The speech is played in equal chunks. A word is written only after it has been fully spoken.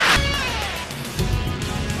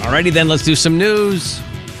Alrighty then, let's do some news.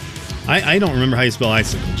 I don't remember how you spell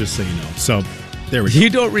icicle, just so you know. So there we go. You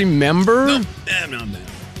don't remember? No,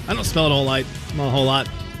 I don't spell it a whole lot.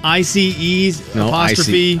 ICE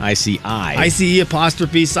apostrophe. ICI. ICE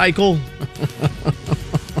apostrophe cycle.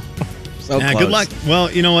 So close. Good luck.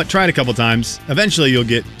 Well, you know what? Try it a couple times. Eventually, you'll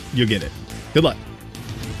get it. Good luck.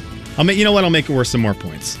 I'll make it worth some more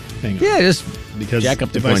points. Hang on. Yeah, just because jack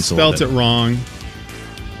up the if points I a little spelt bit. it wrong.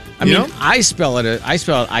 I mean, I spell it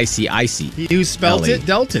ICIC. You spelt it,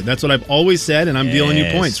 dealt it. That's what I've always said, and I'm dealing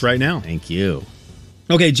you points right now. Thank you.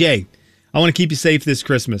 Okay, Jay, I want to keep you safe this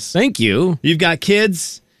Christmas. Thank you. You've got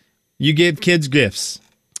kids. You give kids gifts.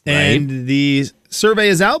 Right. And the survey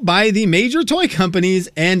is out by the major toy companies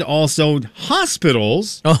and also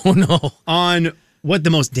hospitals Oh, no. on what the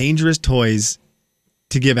most dangerous toys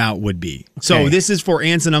to give out would be. So Okay. this is for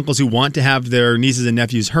aunts and uncles who want to have their nieces and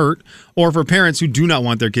nephews hurt, or for parents who do not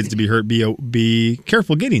want their kids to be hurt. Be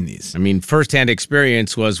careful getting these. I mean, firsthand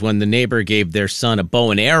experience was when the neighbor gave their son a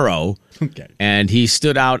bow and arrow. Okay. And he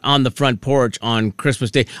stood out on the front porch on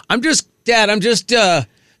Christmas Day. Dad, I'm just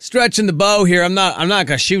stretching the bow here. I'm not going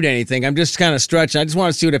to shoot anything. I'm just kind of stretching. I just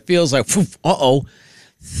want to see what it feels like.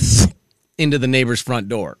 Into the neighbor's front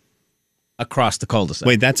door across the cul-de-sac.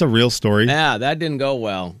 Wait, that's a real story? Yeah, that didn't go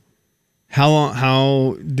well.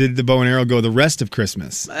 How did the bow and arrow go the rest of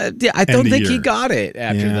Christmas? I don't think he got it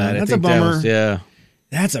after Yeah, that. that's a bummer. Yeah.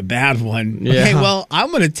 That's a bad one. Yeah. Okay, well, I'm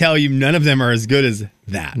going to tell you none of them are as good as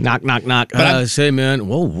that. Knock, knock, knock. Say, man,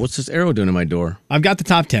 whoa, what's this arrow doing in my door? I've got the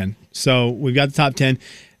top 10. So we've got the top 10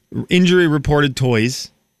 injury reported toys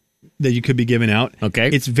that you could be giving out. Okay.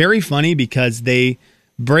 It's very funny because they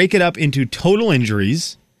break it up into total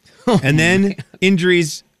injuries and then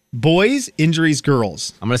injuries boys, injuries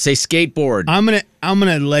girls. I'm going to say skateboard. I'm gonna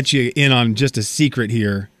let you in on just a secret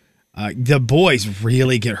here. The boys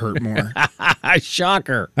really get hurt more.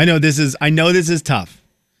 Shocker. I know this is tough,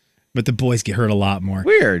 but the boys get hurt a lot more.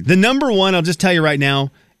 Weird. The number one, I'll just tell you right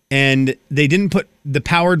now, and they didn't put the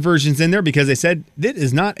powered versions in there because they said it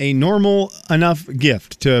is not a normal enough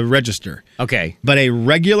gift to register. Okay. But a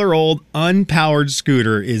regular old unpowered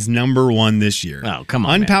scooter is number one this year. Oh, come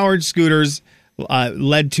on, Unpowered scooters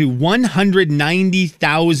led to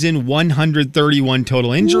 190,131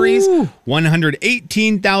 total injuries.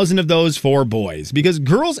 118,000 of those for boys because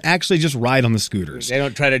girls actually just ride on the scooters. They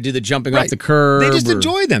don't try to do the jumping off the curb. They just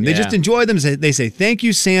enjoy them. They just enjoy them. They say, thank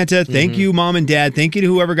you, Santa. Thank you, Mom and Dad. Thank you to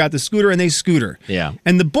whoever got the scooter, and they scooter. Yeah.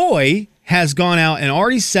 And the boy has gone out and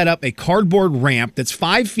already set up a cardboard ramp that's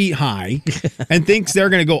 5 feet high and thinks they're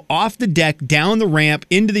going to go off the deck, down the ramp,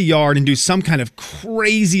 into the yard, and do some kind of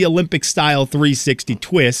crazy Olympic-style 360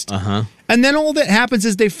 twist. Uh-huh. And then all that happens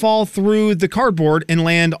is they fall through the cardboard and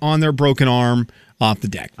land on their broken arm off the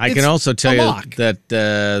deck. I can also tell you that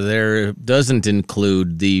there doesn't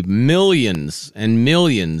include the millions and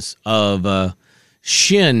millions of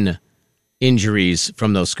shin injuries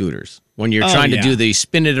from those scooters. When you're trying to do the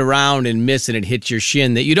spin it around and miss and it hits your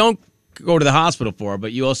shin that you don't go to the hospital for,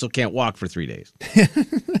 but you also can't walk for 3 days.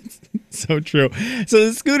 So true. So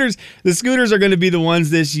the scooters are going to be the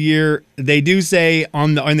ones this year. They do say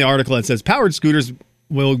on the article it says powered scooters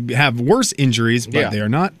will have worse injuries, but they are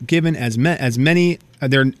not given as many.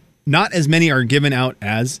 They're not as many are given out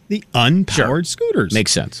as the unpowered scooters.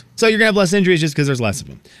 Makes sense. So you're going to have less injuries just because there's less of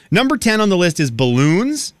them. Number 10 on the list is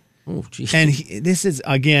balloons. Oh, geez. And this is,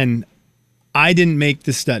 again, I didn't make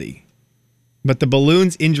the study, but the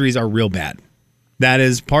balloons injuries are real bad. That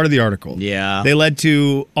is part of the article. Yeah. They led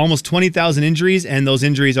to almost 20,000 injuries, and those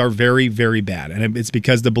injuries are very, very bad. And it's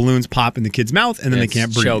because the balloons pop in the kid's mouth, and then they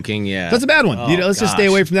can't breathe. Choking, yeah. That's a bad one. Let's just stay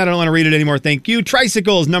away from that. I don't want to read it anymore. Thank you.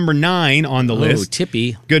 Tricycles, number 9 on the list.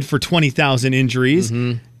 Tippy. Good for 20,000 injuries.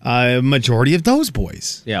 Majority of those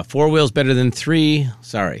boys. Yeah, 4 wheels better than 3.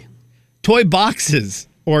 Sorry. Toy boxes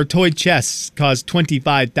or toy chests caused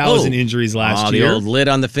 25,000 injuries last year. The old lid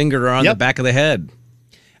on the finger or on the back of the head.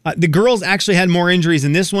 The girls actually had more injuries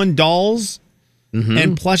in this one. Dolls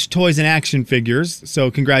and plush toys and action figures. So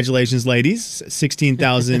congratulations, ladies.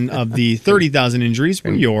 16,000 of the 30,000 injuries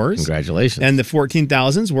were yours. Congratulations. And the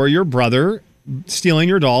 14,000s were your brother stealing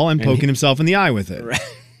your doll and poking himself in the eye with it.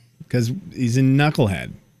 Because he's a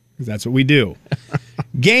knucklehead. Because that's what we do.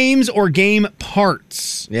 Games or game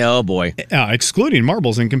parts. Yeah, oh boy. Excluding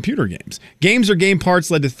marbles and computer games. Games or game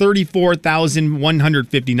parts led to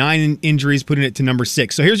 34,159 injuries, putting it to number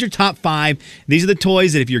 6. So here's your top 5. These are the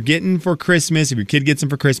toys that if you're getting for Christmas, if your kid gets them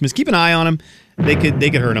for Christmas, keep an eye on them. They could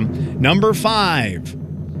hurt them. Number 5,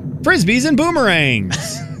 Frisbees and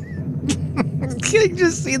boomerangs. You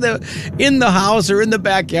just see in the house or in the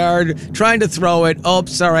backyard trying to throw it. Oh,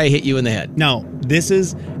 sorry, I hit you in the head. No, this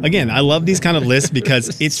is, again, I love these kind of lists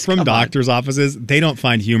because it's from doctors' offices. They don't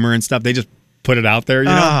find humor and stuff. They just put it out there, you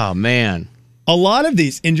know? Oh, man. A lot of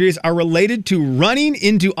these injuries are related to running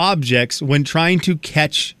into objects when trying to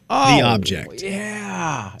catch the object.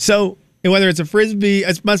 Yeah. So whether it's a Frisbee,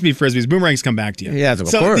 it must be Frisbees. Boomerangs come back to you. Yeah, of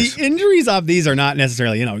course. So the injuries of these are not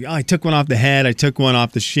necessarily, I took one off the head, I took one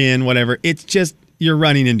off the shin, whatever. It's just you're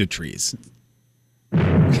running into trees.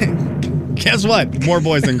 Guess what? More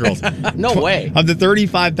boys than girls. No way. Of the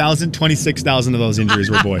 35,000, 26,000 of those injuries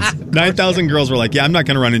were boys. 9,000 girls were like, yeah, I'm not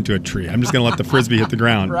going to run into a tree. I'm just going to let the Frisbee hit the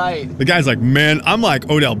ground. Right. The guy's like, man, I'm like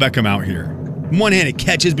Odell Beckham out here. One-handed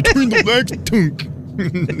catches between the legs. Tunk.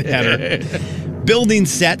 Header. Building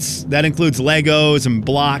sets. That includes Legos and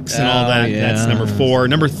blocks and all that. Yeah. That's number 4.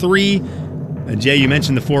 Number 3, Jay, you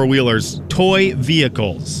mentioned the four-wheelers. Toy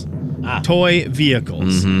vehicles. Toy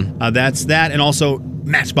vehicles. Mm-hmm. That's that. And also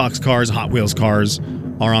Matchbox cars, Hot Wheels cars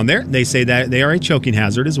are on there. They say that they are a choking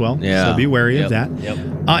hazard as well. Yeah. So be wary of that.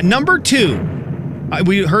 Number 2.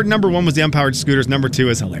 We heard number 1 was the unpowered scooters. Number 2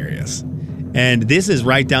 is hilarious. And this is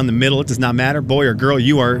right down the middle. It does not matter. Boy or girl,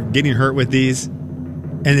 you are getting hurt with these.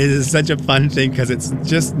 And it is such a fun thing because it's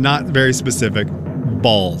just not very specific.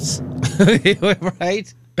 Balls.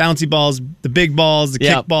 Right? Bouncy balls, the big balls, the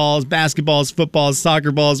kick balls, basketballs, footballs,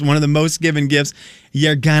 soccer balls, one of the most given gifts.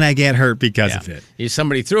 You're going to get hurt because of it.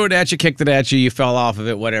 Somebody threw it at you, kicked it at you, you fell off of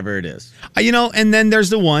it, whatever it is. And then there's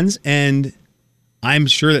the ones, and I'm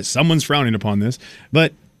sure that someone's frowning upon this,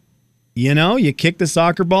 but, you kick the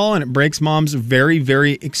soccer ball and it breaks mom's very,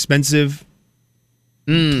 very expensive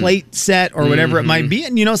plate set or whatever it might be.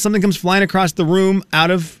 And, something comes flying across the room out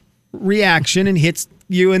of reaction and hits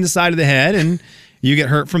you in the side of the head, and you get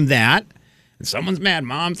hurt from that. And someone's mad.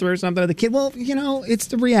 Mom threw something at the kid. Well, it's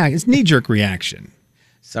the reaction. It's knee-jerk reaction.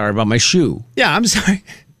 Sorry about my shoe. Yeah, I'm sorry.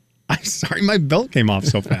 I'm sorry my belt came off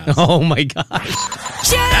so fast. Oh, my God.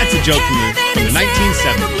 That's a joke from the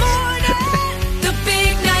 1970s. The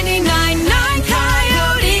big 99.9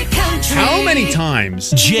 Coyote Country. How many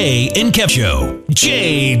times? Jay and Kev Show.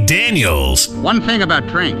 Jay Daniels. One thing about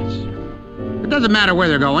trains, it doesn't matter where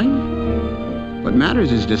they're going. What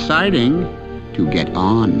matters is deciding to get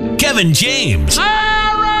on. Kevin James.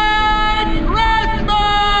 Merry Christmas!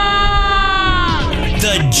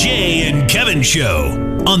 The Jay and Kevin Show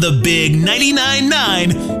on the big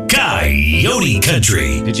 99.9 Coyote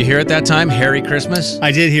Country. Did you hear it that time? Harry Christmas?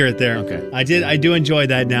 I did hear it there. Okay. I do enjoy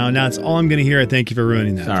that now. Now it's all I'm going to hear. Thank you for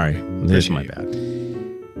ruining that. Sorry. This is my bad.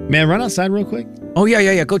 Man, run outside real quick. Oh,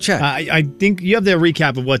 yeah. Go check. I think you have the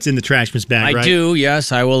recap of what's in the Trashmas bag, right? I do,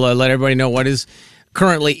 yes. I will let everybody know what is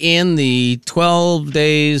currently in the 12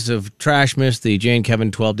 days of Trashmas, the Jay and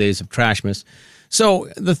Kevin 12 days of Trashmas. So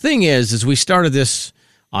the thing is we started this,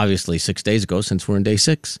 obviously, 6 days ago since we're in day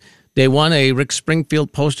 6. Day 1, a Rick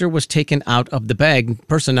Springfield poster was taken out of the bag,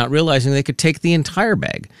 person not realizing they could take the entire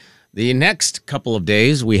bag. The next couple of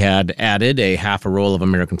days, we had added a half a roll of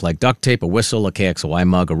American flag duct tape, a whistle, a KXLY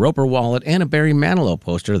mug, a Roper wallet, and a Barry Manilow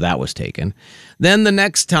poster. That was taken. Then the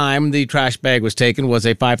next time the trash bag was taken was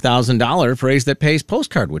a $5,000 Phrase That Pays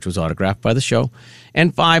postcard, which was autographed by the show,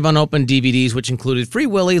 and 5 unopened DVDs, which included Free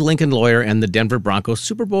Willy, Lincoln Lawyer, and the Denver Broncos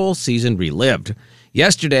Super Bowl season relived.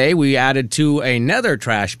 Yesterday, we added to another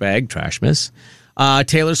trash bag, Trashmas,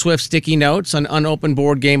 Taylor Swift sticky notes, an unopened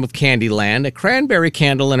board game of Candyland, a cranberry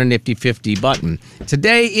candle, and a Nifty 50 button.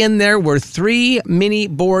 Today in there were 3 mini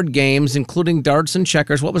board games, including darts and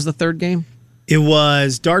checkers. What was the third game? It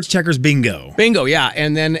was darts, checkers, bingo. Bingo, yeah.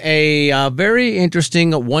 And then a very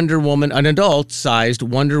interesting Wonder Woman, an adult-sized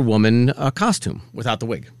Wonder Woman costume without the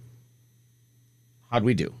wig. How'd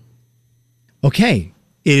we do? Okay.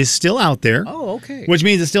 It is still out there. Oh, okay. Which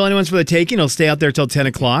means it's still anyone's for the taking. It'll stay out there till 10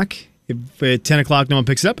 o'clock. If at 10 o'clock no one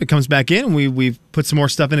picks it up, it comes back in, and we've put some more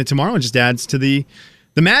stuff in it tomorrow and just adds to the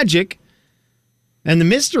magic and the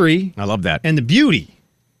mystery. I love that. And the beauty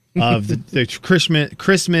of the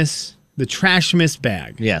Christmas, the Trashmas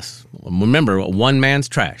bag. Yes. Remember, one man's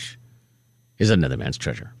trash is another man's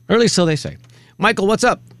treasure. Or at least so they say. Michael, what's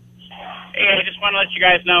up? Hey, I just want to let you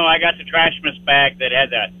guys know I got the Trashmas bag that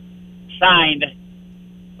had the signed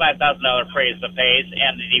 $5,000 Phrase That Pays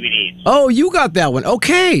and the DVDs. Oh, you got that one.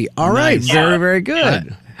 Okay. All right. Nice. Very, very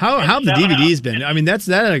good. How have the DVDs been? I mean, that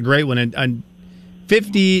had a great one. On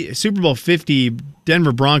 50 Super Bowl 50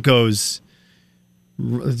 Denver Broncos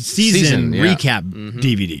season recap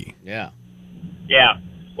DVD. Yeah. Yeah.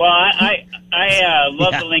 Well, I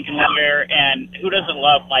love the Lincoln Lawyer, and who doesn't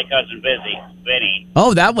love My Cousin Vinny?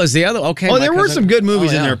 Oh, that was the other. Okay. Oh, there were some good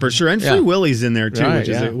movies in there for sure, and Yeah. Free Willy's in there too,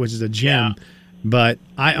 Right, which is a gem. But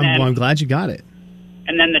I'm glad you got it.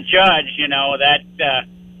 And then the judge, that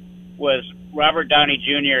was Robert Downey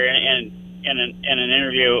Jr. in an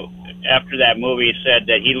interview after that movie said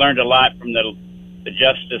that he learned a lot from the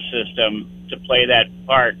justice system to play that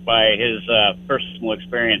part by his personal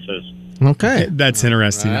experiences. Okay. That's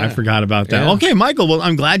interesting. I forgot about that. Yeah. Okay, Michael, well,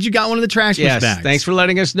 I'm glad you got one of the trash bags. Thanks for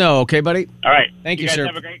letting us know. Okay, buddy? All right. Thank you, guys sir.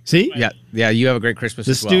 Have a great See? Christmas. Yeah, you have a great Christmas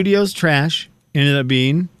The as well. studio's trash ended up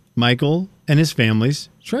being Michael and his family's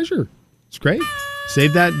treasure. It's great.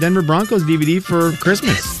 Save that Denver Broncos DVD for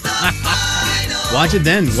Christmas. Watch it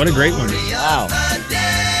then. What a great one. Wow.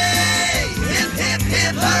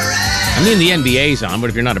 I mean, the NBA's on,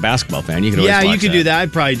 but if you're not a basketball fan, you could always watch you could do that.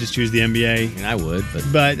 I'd probably just choose the NBA. I mean, I would, but...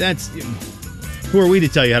 But that's... Who are we to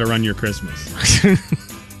tell you how to run your Christmas?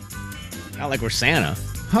 Not like we're Santa.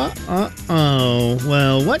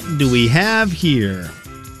 Well, what do we have here?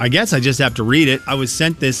 I guess I just have to read it. I was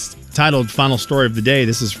sent this titled Final Story of the Day.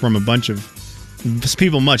 This is from a bunch of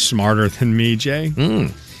people much smarter than me, Jay.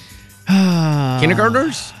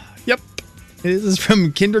 Kindergartners? Yep. This is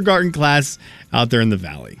from kindergarten class out there in the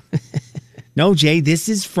valley. No, Jay, this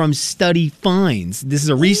is from Study Finds. This is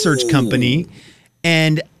a research company.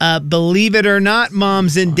 And believe it or not,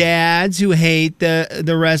 moms and dads who hate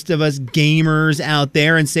the rest of us gamers out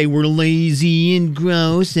there and say we're lazy and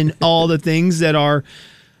gross and all the things that are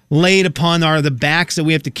laid upon the backs that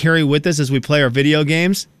we have to carry with us as we play our video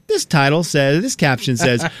games. This caption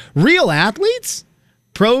says, real athletes?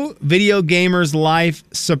 Pro video gamers' live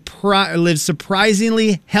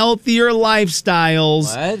surprisingly healthier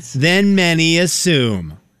lifestyles than many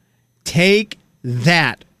assume. Take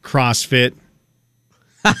that, CrossFit.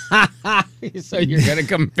 So you're going to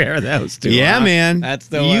compare those two? Yeah, huh? man. That's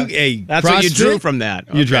the that's what you drew from that.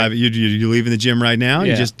 Okay. You drive it. You leaving the gym right now?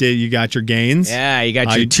 Yeah. You got your gains. Yeah, you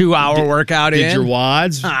got your 2-hour workout did in. Your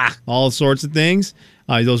wads, all sorts of things.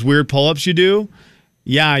 Those weird pull-ups you do.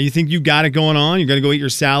 Yeah, you think you got it going on? You're going to go eat your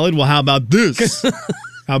salad? Well, how about this?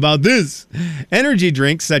 How about this? Energy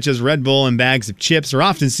drinks such as Red Bull and bags of chips are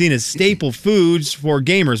often seen as staple foods for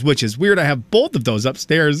gamers, which is weird. I have both of those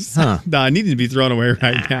upstairs. Needing to be thrown away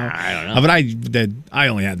right now. I don't know. But I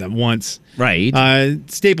only had that once. Right.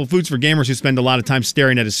 Staple foods for gamers who spend a lot of time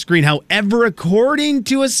staring at a screen. However, according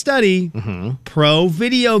to a study, pro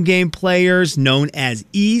video game players known as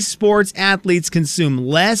esports athletes consume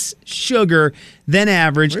less sugar than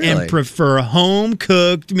average and prefer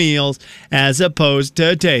home-cooked meals as opposed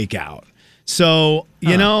to takeout. So,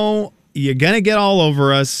 you're going to get all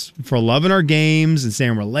over us for loving our games and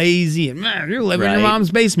saying we're lazy and you're living in your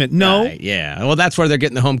mom's basement. No. Right, yeah. Well, that's where they're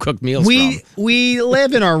getting the home-cooked meals from. We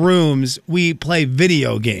live in our rooms. We play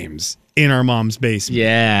video games in our mom's basement.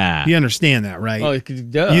 Yeah. You understand that, right? Oh,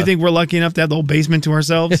 duh. You think we're lucky enough to have the whole basement to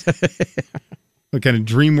ourselves? What kind of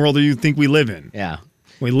dream world do you think we live in? Yeah.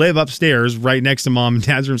 We live upstairs right next to mom and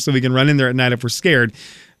dad's room so we can run in there at night if we're scared.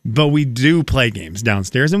 But we do play games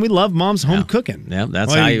downstairs, and we love mom's home cooking. Yeah,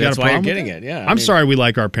 that's Why that's why you're with getting that? it. Yeah. I'm sorry we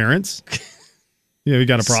like our parents. You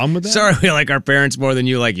got a problem with that? Sorry we like our parents more than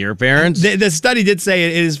you like your parents. The study did say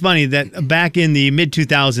it is funny that back in the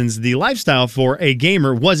mid-2000s, the lifestyle for a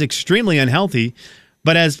gamer was extremely unhealthy.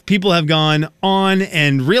 But as people have gone on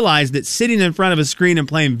and realized that sitting in front of a screen and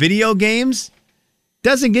playing video games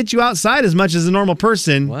doesn't get you outside as much as a normal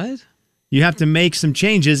person. What? You have to make some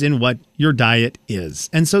changes in what your diet is.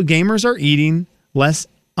 And so gamers are eating less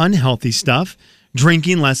unhealthy stuff,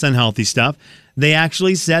 drinking less unhealthy stuff. They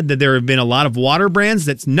actually said that there have been a lot of water brands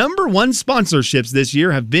that's number one sponsorships this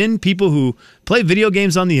year have been people who play video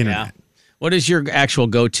games on the internet. Yeah. What is your actual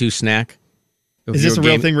go-to snack? Is this a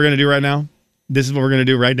real thing we're going to do right now? This is what we're going to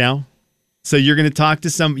do right now? So you're going to talk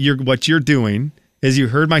to what you're doing is you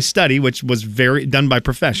heard my study, which was done by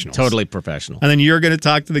professionals. Totally professional. And then you're going to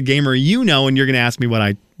talk to the gamer and you're going to ask me what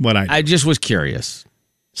I do. I just was curious.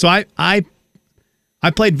 So I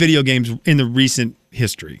played video games in the recent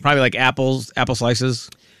history. Probably like apple slices.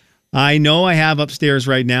 I know I have upstairs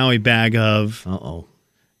right now a bag of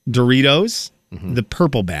Doritos, the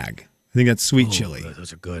purple bag. I think that's sweet chili.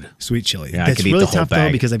 Those are good. Sweet chili. Yeah, I that's could eat really the whole tough bag.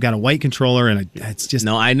 though because I've got a white controller and it's just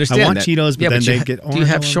No, I understand. I want that. Cheetos, but then they get orange. Do you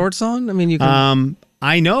have all over. shorts on? I mean, you can.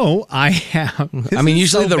 I know I have. I mean,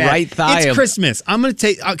 usually the right thigh. It's Christmas. I'm gonna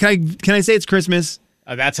take. Can I say it's Christmas?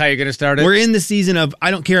 That's how you're gonna start it. We're in the season of.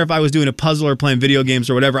 I don't care if I was doing a puzzle or playing video games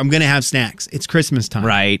or whatever. I'm gonna have snacks. It's Christmas time.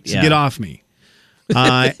 Right. So yeah. get off me.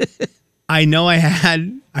 I know I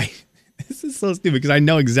had. This is so stupid because I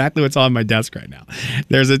know exactly what's on my desk right now.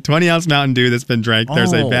 There's a 20-ounce Mountain Dew that's been drank.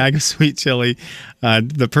 There's a bag of sweet chili,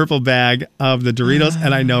 the purple bag of the Doritos,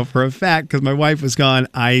 and I know for a fact because my wife was gone,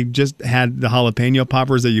 I just had the jalapeno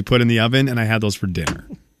poppers that you put in the oven, and I had those for dinner.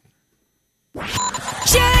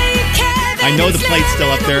 Jay, Kevin, I know the plate's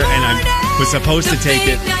still up there, and I was supposed to take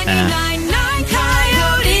it.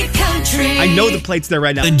 Coyote Country. I know the plate's there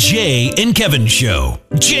right now. The Jay and Kevin Show.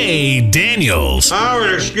 Jay Daniels.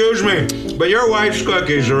 Howard, excuse me, but your wife's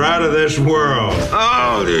cookies are out of this world.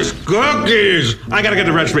 Oh, these cookies! I gotta get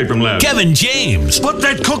the recipe from Lev. Kevin James. Put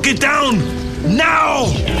that cookie down now!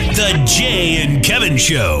 The Jay and Kevin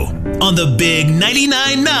Show on the Big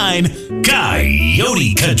 99.9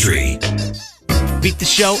 Coyote Country. Beat the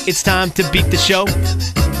show, it's time to beat the show.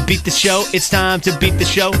 Beat the show, it's time to beat the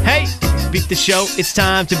show. Hey! Beat the show, it's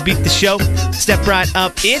time to beat the show. Step right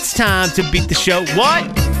up, it's time to beat the show. What?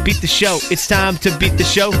 Beat the show, it's time to beat the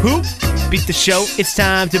show. Who? Beat the show, it's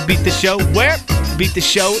time to beat the show. Where? Beat the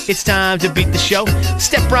show, it's time to beat the show.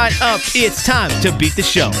 Step right up, it's time to beat the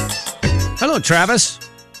show. Hello, Travis.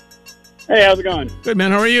 Hey, how's it going? Good,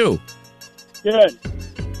 man. How are you? Good.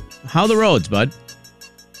 How are the roads, bud?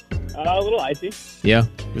 A little icy. Yeah.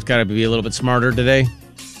 Just got to be a little bit smarter today.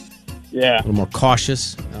 Yeah. A little more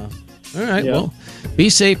cautious. All right, Yeah. well, be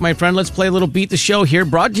safe, my friend. Let's play a little Beat the Show here.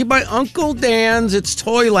 Brought to you by Uncle Dan's. It's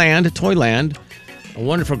Toyland. A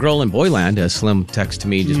wonderful girl in Boyland, as Slim texted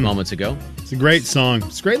me just moments ago. It's a great song.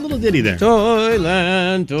 It's a great little ditty there.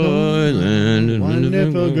 Toyland.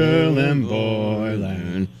 Wonderful girl in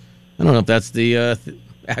Boyland. I don't know if that's the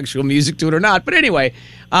actual music to it or not. But anyway,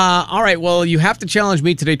 all right, well, you have to challenge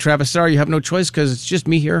me today, Travis. Sorry, you have no choice because it's just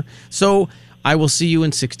me here. So I will see you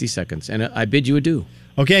in 60 seconds, and I bid you adieu.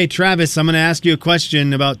 Okay, Travis, I'm going to ask you a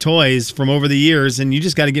question about toys from over the years, and you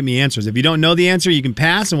just got to get me answers. If you don't know the answer, you can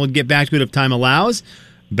pass, and we'll get back to it if time allows.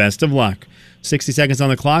 Best of luck. 60 seconds on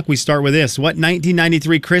the clock. We start with this. What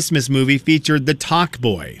 1993 Christmas movie featured the Talk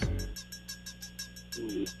Boy?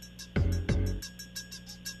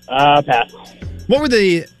 Pass. What were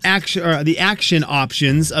the action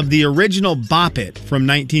options of the original Bop It from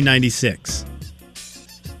 1996?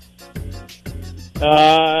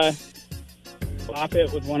 Bop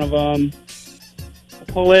It was one of them.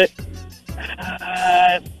 Pull it.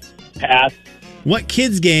 Pass. What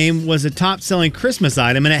kids game was a top-selling Christmas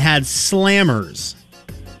item and it had slammers?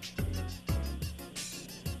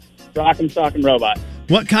 Rock'em Sock'em Robot.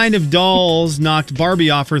 What kind of dolls knocked Barbie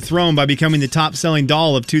off her throne by becoming the top-selling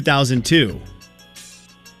doll of 2002?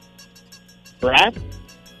 Brat.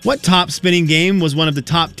 What top-spinning game was one of the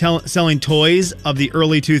top-selling toys of the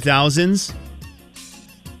early 2000s?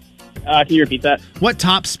 Can you repeat that? What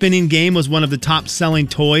top-spinning game was one of the top-selling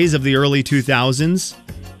toys of the early 2000s?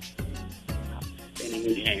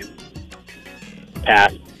 Spinning game.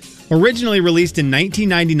 Pass. Originally released in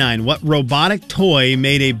 1999, what robotic toy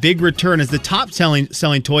made a big return as the top-selling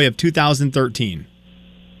toy of 2013?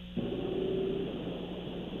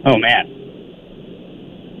 Oh, man.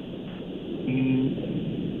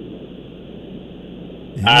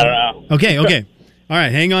 I don't know. Okay. All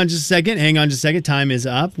right, hang on just a second. Time is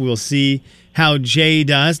up. We'll see how Jay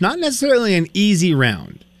does. Not necessarily an easy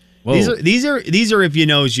round. Whoa. These are if you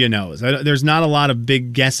knows, you knows. There's not a lot of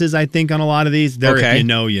big guesses, I think, on a lot of these. They're Okay. if you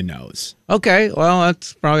know, you knows. Okay, well,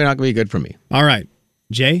 that's probably not going to be good for me. All right,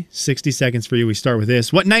 Jay, 60 seconds for you. We start with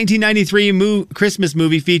this. What 1993 Christmas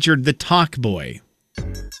movie featured the Talk Boy?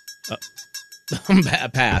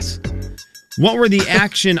 Pass. What were the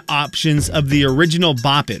action options of the original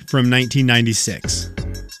Bop It from 1996?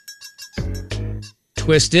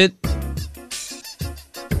 Twist it,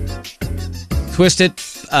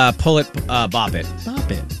 pull it, bop it.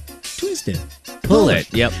 Bop it. Twist it. Pull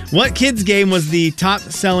it. Yep. What kids game was the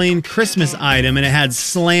top-selling Christmas item and it had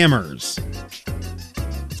slammers?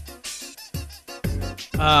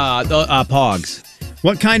 Pogs.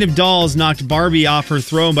 What kind of dolls knocked Barbie off her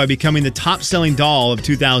throne by becoming the top-selling doll of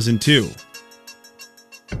 2002?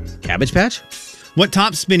 Cabbage Patch? What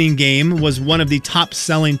top-spinning game was one of the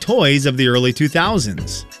top-selling toys of the early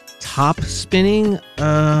 2000s? Top spinning?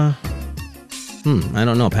 I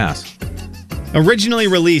don't know. Pass. Originally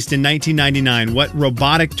released in 1999, what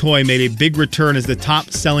robotic toy made a big return as the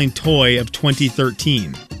top-selling toy of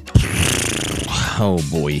 2013? Oh,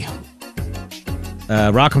 boy.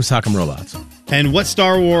 Rock'em Sock'em Robots. And what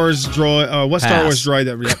Star Wars droid? Star Wars droid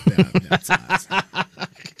that?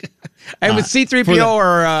 And with C-3PO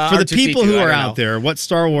or for the R2-D2, people who I are don't out know. there, what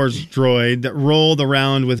Star Wars droid that rolled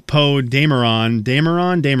around with Poe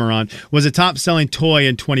Dameron was a top-selling toy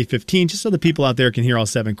in 2015? Just so the people out there can hear all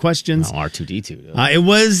 7 questions. Oh, R2-D2. It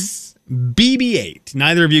was BB-8.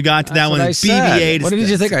 Neither of you got to that That's one. what I said. BB-8. What did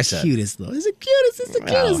you think I said? Cutest little. It's the cutest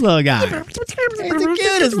little guy. It's the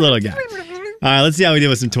cutest little guy. All right, let's see how we did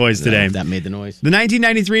with some toys today. That made the noise. The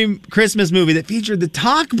 1993 Christmas movie that featured the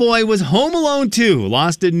Talk Boy was Home Alone 2,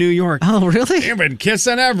 Lost in New York. Oh, really? You've been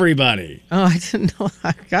kissing everybody. Oh, I didn't know.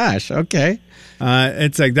 Gosh, okay.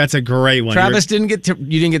 That's a great one. Travis you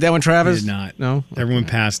didn't get that one, Travis? I did not. No? Everyone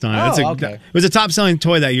passed on it. Okay. It was a top-selling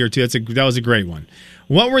toy that year, too. That was a great one.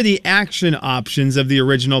 What were the action options of the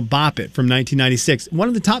original Bop It from 1996? One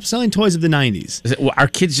of the top-selling toys of the 90s. Our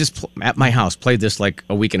kids just, at my house, played this like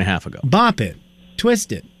a week and a half ago. Bop It,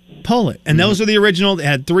 Twist It, Pull It. And those were the original. They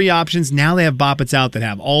had 3 options. Now they have Bop It's out that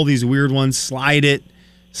have all these weird ones. Slide It,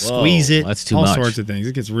 Squeeze It. That's too all much. sorts of things.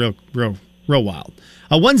 It gets real wild.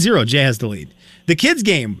 1-0, Jay has the lead. The kids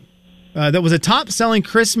game that was a top-selling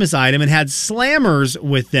Christmas item and had slammers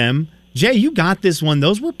with them. Jay, you got this one.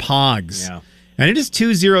 Those were Pogs. Yeah. And it is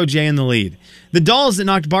 2-0, Jay in the lead. The dolls that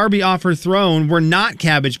knocked Barbie off her throne were not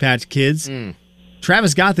Cabbage Patch Kids.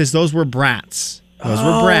 Travis got this. Those were Bratz. Those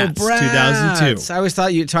were Bratz, 2002. I always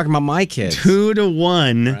thought you were talking about my kids.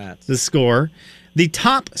 2-1, Bratz. the score. The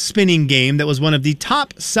top spinning game that was one of the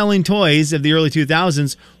top-selling toys of the early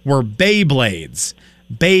 2000s were Beyblades.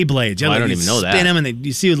 Beyblades. I don't even know that. Spin them, and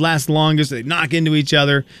you see who last longest. They knock into each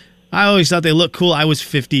other. I always thought they looked cool. I was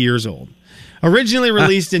 50 years old. Originally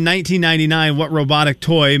released in 1999, what robotic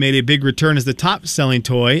toy made a big return as the top-selling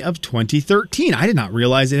toy of 2013? I did not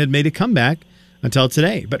realize it had made a comeback until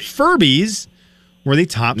today. But Furbies were the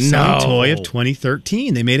top-selling toy of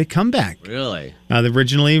 2013. They made a comeback. Really?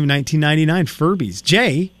 Originally 1999, Furbies.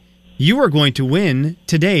 Jay, you are going to win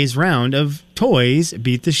today's round of Toys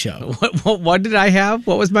Beat the Show. What did I have?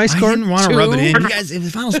 What was my score? I didn't want to rub it in. You guys, the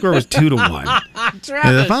final score was 2-1.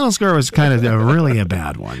 The final score was kind of really a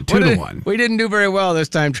bad one. 2-1. We didn't do very well this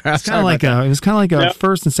time, Travis. It was kind of like a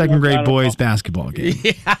first and second grade boys basketball game.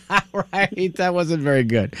 Yeah, right. That wasn't very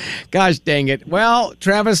good. Gosh dang it. Well,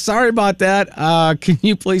 Travis, sorry about that. Can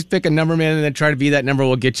you please pick a number, man, and then try to be that number?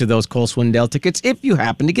 We'll get you those Cole Swindell tickets if you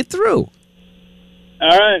happen to get through. All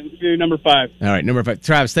right, let's do number 5. All right, number 5.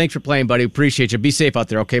 Travis, thanks for playing, buddy. Appreciate you. Be safe out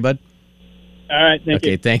there, okay, bud? All right, thank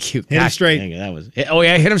you. Okay, thank you. Hit him straight. Dang it, that was. Oh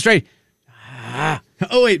yeah, hit him straight.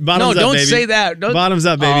 Oh wait, bottoms up, don't baby. say that. Bottoms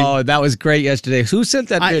up, baby. Oh, that was great yesterday. Who sent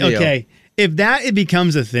that video? Okay, if it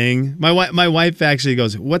becomes a thing, my wife actually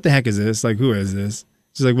goes, "What the heck is this? Like, who is this?"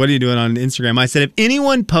 She's like, "What are you doing on Instagram?" I said, "If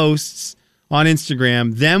anyone posts on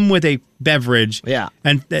Instagram them with a beverage,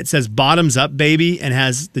 and that says bottoms up, baby, and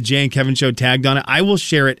has the Jay and Kevin Show tagged on it, I will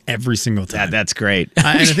share it every single time." Yeah, that's great. And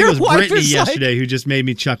I think it was Your wife Brittany is like- yesterday who just made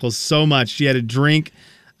me chuckle so much. She had a drink,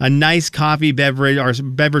 a nice coffee beverage, or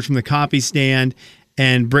beverage from the coffee stand,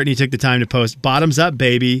 and Brittany took the time to post bottoms up,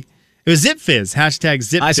 baby. It was Zip Fizz, hashtag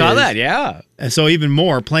Zip Fizz. I saw that, yeah. And so even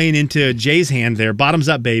more, playing into Jay's hand there, bottoms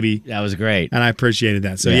up, baby. That was great. And I appreciated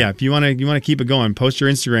that. So yeah, if you want to keep it going, post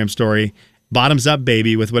your Instagram story, bottoms up,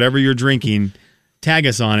 baby, with whatever you're drinking. Tag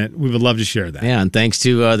us on it. We would love to share that. Yeah, and thanks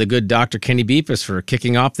to the good Dr. Kenny Beefus for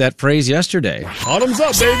kicking off that phrase yesterday. Bottoms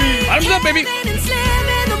up, baby. Bottoms up, baby. Kevin and Slim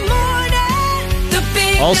in the morning. The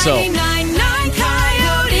big Also- 99.9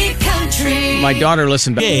 Coyote Country. My daughter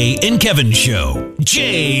listened back. Jay and Kevin Show.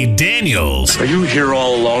 Jay Daniels. Are you here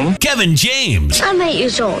all alone? Kevin James. I'm 8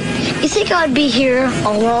 years old. You think I'd be here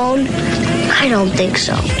alone? I don't think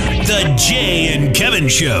so. The Jay and Kevin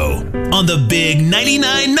Show on the Big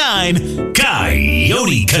 99.9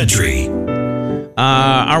 Coyote Country.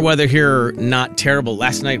 Our weather here, not terrible.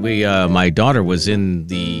 Last night, my daughter was in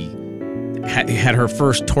had her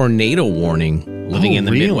first tornado warning living in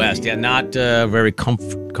the Midwest. Yeah, not a very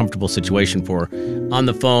comfortable situation for her. On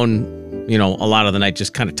the phone, a lot of the night,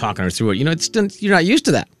 just kind of talking her through it. You're not used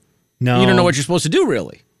to that. No. You don't know what you're supposed to do,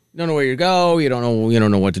 really. You don't know where you go. You don't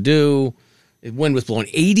know what to do. The wind was blowing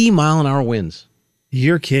 80-mile-an-hour winds.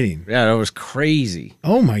 You're kidding. Yeah, that was crazy.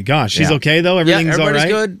 Oh my gosh. She's okay though? Everything's all right?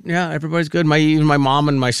 Everybody's good. Yeah, everybody's good. Even my mom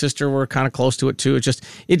and my sister were kind of close to it too. It's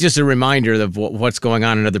just a reminder of what's going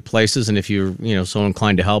on in other places. And if you're so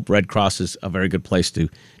inclined to help, Red Cross is a very good place to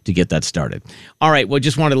get that started. All right. Well,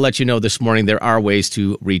 just wanted to let you know this morning there are ways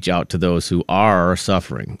to reach out to those who are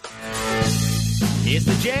suffering. It's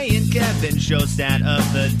the Jay and Kevin Show stat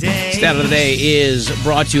of the day. Stat of the day is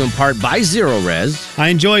brought to you in part by Zero Res. I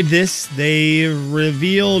enjoyed this. They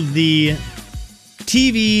revealed the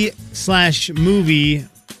TV/movie.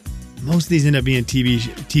 Most of these end up being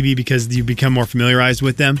TV because you become more familiarized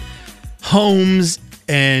with them. Homes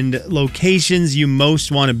and locations you most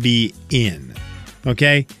want to be in.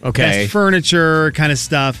 Okay? That's furniture kind of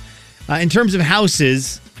stuff. In terms of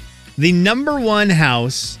houses, the number one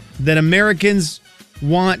house that Americans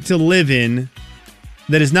want to live in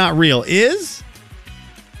that is not real is?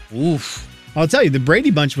 Oof. I'll tell you, the Brady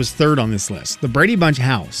Bunch was third on this list. The Brady Bunch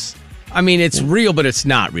house I mean, it's real, but it's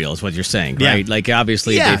not real, is what you're saying, Yeah. right? Like,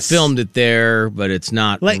 obviously, Yes. they filmed it there, but it's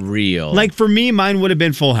not real. Like for me, mine would have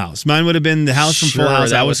been Full House. Mine would have been the house from Sure, Full House.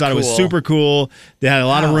 that I always was thought it was cool. super cool. They had a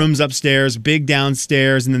lot of rooms upstairs, big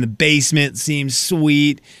downstairs, and then the basement seemed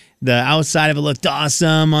sweet. The outside of it looked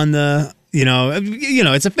awesome on the,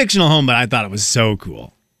 it's a fictional home, but I thought it was so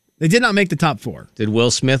cool. They did not make the top 4. Did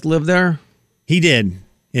Will Smith live there? He did.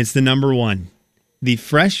 It's the number 1. The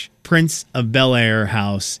Fresh Prince of Bel-Air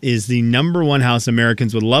house is the number 1 house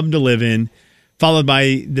Americans would love to live in, followed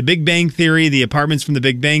by the Big Bang Theory, the apartments from the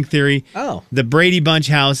Big Bang Theory, the Brady Bunch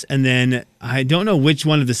house, and then I don't know which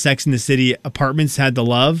one of the Sex and the City apartments had the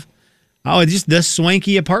love. Oh, just the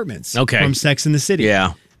swanky apartments from Sex and the City.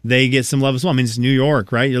 Yeah. They get some love as well. I mean, it's New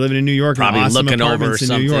York, right? You're living in New York. Probably awesome looking over apartments in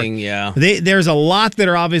New York. something, yeah. There's a lot that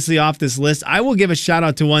are obviously off this list. I will give a shout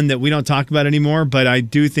out to one that we don't talk about anymore, but I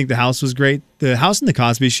do think the house was great. The house in the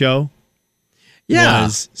Cosby Show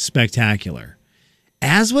was spectacular,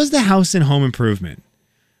 as was the house in Home Improvement.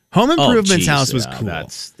 Home Improvement's house was cool.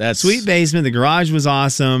 That's sweet basement. The garage was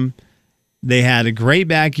awesome. They had a great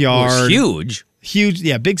backyard. It was huge. Huge,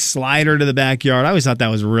 yeah, big slider to the backyard. I always thought that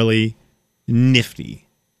was really nifty.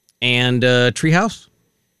 And treehouse?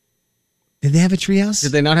 Did they have a treehouse?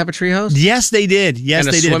 Did they not have a treehouse? Yes, they did. Yes, And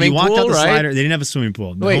a they did. If swimming you walked pool, out the right? slider, they didn't have a swimming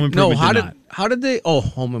pool. Wait, Home Improvement how did they? Oh,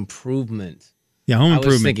 Home Improvement. Yeah, Home I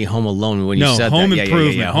Improvement. was thinking Home Alone when you No, said Home that. Yeah,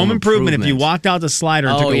 Improvement. yeah, Home Improvement. If you walked out the slider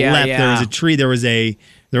and Oh, took a yeah, left, yeah. there was a tree. There was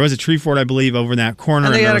a tree fort, I believe, over in that corner,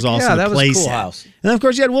 And and they there had was a- also yeah, the that was a play cool set. house. And then, of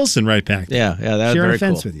course, you had Wilson right back there. Yeah, that was sharing very a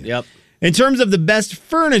fence cool. with you. Yep. In terms of the best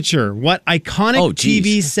furniture, what iconic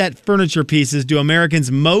TV set furniture pieces do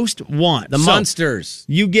Americans most want? The Munsters.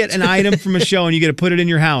 You get an item from a show and you get to put it in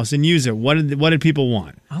your house and use it. What did people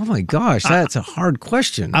want? Oh my gosh, that's a hard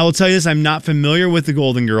question. I will tell you this: I'm not familiar with the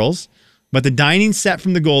Golden Girls, but the dining set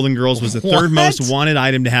from the Golden Girls was the third most wanted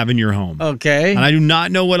item to have in your home. Okay. And I do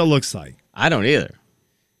not know what it looks like. I don't either.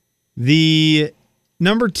 The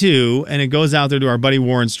number 2, and it goes out there to our buddy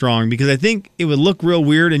Warren Strong, because I think it would look real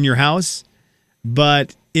weird in your house,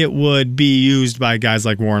 but it would be used by guys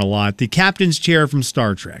like Warren a lot. The captain's chair from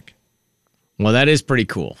Star Trek. Well, that is pretty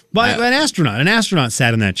cool. By an astronaut. An astronaut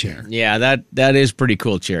sat in that chair. Yeah, that is pretty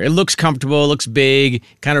cool chair. It looks comfortable. It looks big.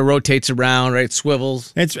 Kind of rotates around, right?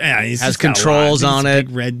 Swivels. It's has just got a controls lot. on It's a it.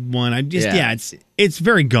 big red one. It's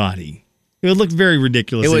very gaudy. It would look very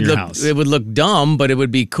ridiculous in your house. It would look dumb, but it would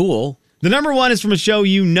be cool. The number 1 is from a show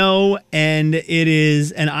you know, and it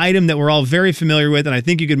is an item that we're all very familiar with, and I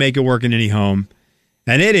think you could make it work in any home.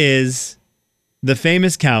 And it is the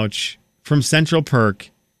famous couch from Central Perk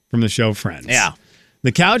from the show Friends. Yeah.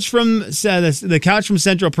 The couch from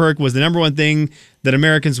Central Perk was the number 1 thing that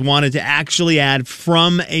Americans wanted to actually add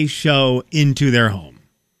from a show into their home.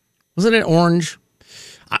 Wasn't it orange?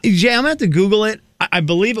 Jay, I'm going to have to Google it. I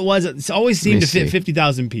believe it was. It's always seemed to fit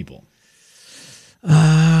 50,000 people.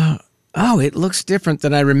 Oh, it looks different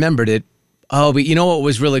than I remembered it. Oh, but you know what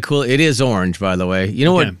was really cool? It is orange, by the way. You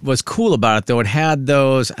know what was cool about it, though? It had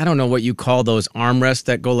those, I don't know what you call those armrests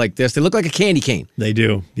that go like this. They look like a candy cane. They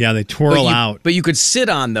do. Yeah, they twirl out. But you could sit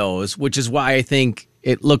on those, which is why I think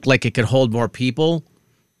it looked like it could hold more people.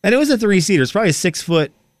 And it was a 3-seater. It's probably a 6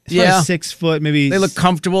 foot. Yeah. 6 foot, maybe. They look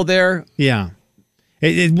comfortable there. Yeah.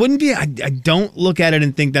 It wouldn't be, I don't look at it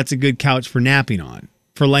and think that's a good couch for napping on,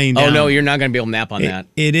 for laying down. Oh, no, you're not going to be able to nap on that.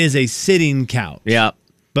 It is a sitting couch. Yeah.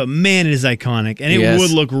 But man, it is iconic. And it would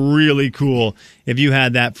look really cool if you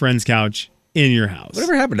had that Friends couch in your house.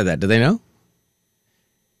 Whatever happened to that? Do they know?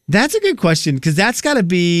 That's a good question, because that's got to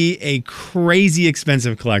be a crazy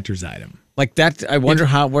expensive collector's item. Like that, I wonder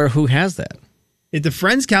who has that? If the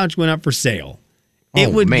Friends couch went up for sale,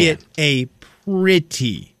 it would get a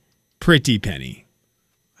pretty penny.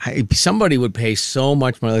 Somebody would pay so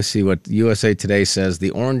much money. Let's see what USA Today says. The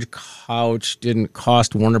orange couch didn't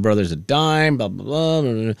cost Warner Brothers a dime, blah, blah, blah,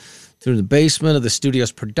 blah, blah. Through the basement of the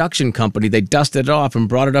studio's production company, they dusted it off and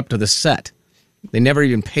brought it up to the set. They never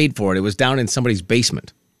even paid for it. It was down in somebody's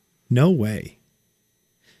basement. No way.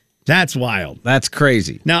 That's wild. That's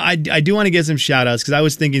crazy. Now, I do want to give some shout outs, because I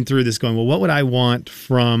was thinking through this going, well, what would I want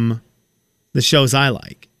from the shows I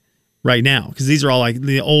like right now? Because these are all like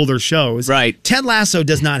the older shows. Right. Ted Lasso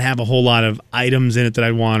does not have a whole lot of items in it that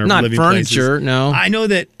I'd want, or Not living furniture, places. no. I know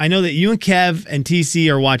that you and Kev and TC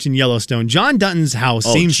are watching Yellowstone. John Dutton's house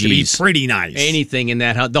seems to be pretty nice. Anything in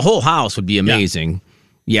that house, the whole house would be amazing.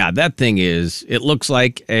 Yeah, that thing it looks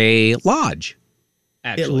like a lodge.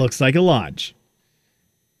 Actually. It looks like a lodge.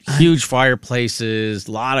 Huge fireplaces,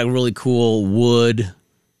 a lot of really cool wood.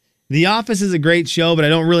 The Office is a great show, but I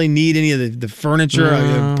don't really need any of the furniture.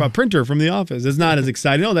 A printer from The Office. It's not as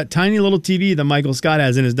exciting. Oh, that tiny little TV that Michael Scott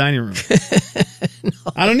has in his dining room.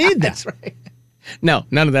 I don't need that. That's right. No,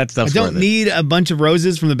 none of that stuff. I don't need a bunch of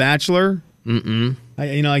roses from The Bachelor. Mm-mm.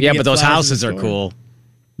 Yeah, but those houses are cool.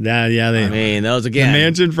 I mean, those again.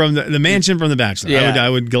 The mansion from The Bachelor. Yeah. I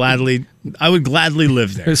would gladly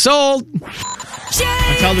live there. Sold.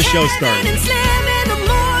 That's how the show started.